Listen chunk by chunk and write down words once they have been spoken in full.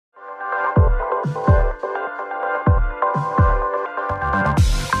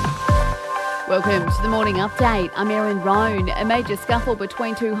Welcome to the Morning Update. I'm Erin Roan. A major scuffle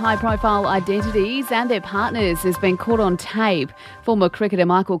between two high-profile identities and their partners has been caught on tape. Former cricketer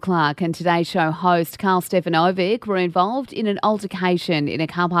Michael Clarke and Today Show host Karl Stefanovic were involved in an altercation in a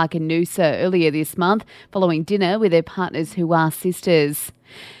car park in Noosa earlier this month following dinner with their partners who are sisters.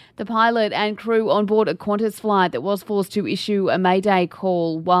 The pilot and crew on board a Qantas flight that was forced to issue a mayday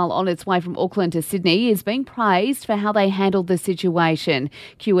call while on its way from Auckland to Sydney is being praised for how they handled the situation.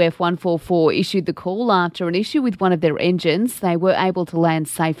 QF 144 issued the call after an issue with one of their engines. They were able to land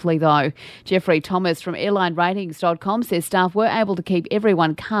safely though. Jeffrey Thomas from airlineratings.com says staff were able to keep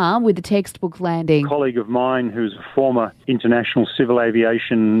everyone calm with the textbook landing. A colleague of mine who's a former International Civil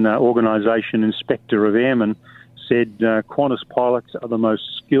Aviation Organisation Inspector of Airmen said Qantas pilots are the most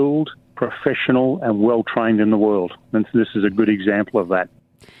skilled, professional and well-trained in the world. And this is a good example of that.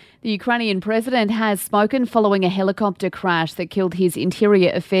 The Ukrainian president has spoken following a helicopter crash that killed his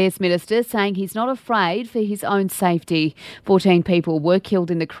Interior Affairs Minister, saying he's not afraid for his own safety. 14 people were killed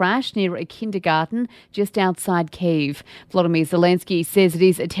in the crash near a kindergarten just outside Kyiv. Volodymyr Zelensky says it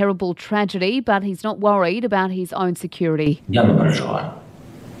is a terrible tragedy, but he's not worried about his own security.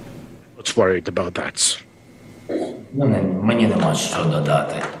 What's worried about that?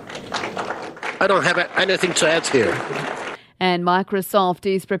 I don't have anything to add here. And Microsoft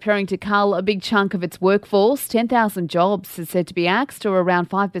is preparing to cull a big chunk of its workforce. 10,000 jobs is said to be axed, or around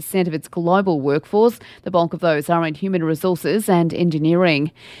 5% of its global workforce. The bulk of those are in human resources and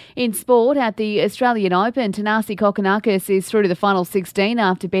engineering. In sport, at the Australian Open, Thanasi Kokkinakis is through to the final 16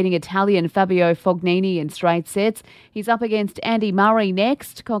 after beating Italian Fabio Fognini in straight sets. He's up against Andy Murray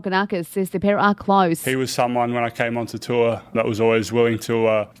next. Kokkinakis says the pair are close. He was someone when I came onto tour that was always willing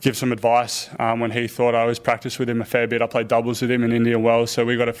to give some advice when he thought I was practiced with him a fair bit. I played doubles with him in Indian Wells, so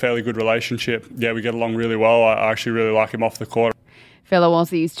we got a fairly good relationship. Yeah, we get along really well. I actually really like him off the court. Fellow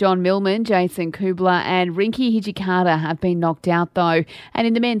Aussies John Millman, Jason Kubler and Rinky Hijikata have been knocked out though. And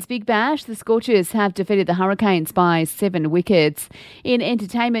in the men's Big Bash, the Scorchers have defeated the Hurricanes by 7 wickets. In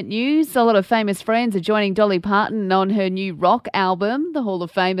entertainment news, a lot of famous friends are joining Dolly Parton on her new rock album. The Hall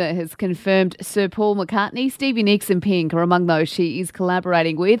of Famer has confirmed Sir Paul McCartney, Stevie Nicks and Pink are among those she is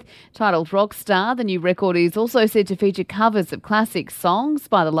collaborating with. Titled Rockstar, the new record is also said to feature covers of classic songs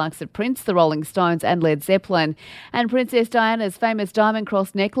by the likes of Prince, the Rolling Stones and Led Zeppelin. And Princess Diana's famous diamond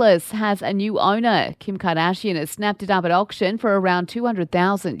cross necklace has a new owner. Kim Kardashian has snapped it up at auction for around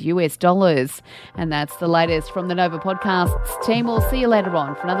 $200,000. And that's the latest from the Nova Podcasts team. We'll see you later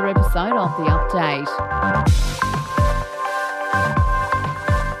on for another episode of The Update.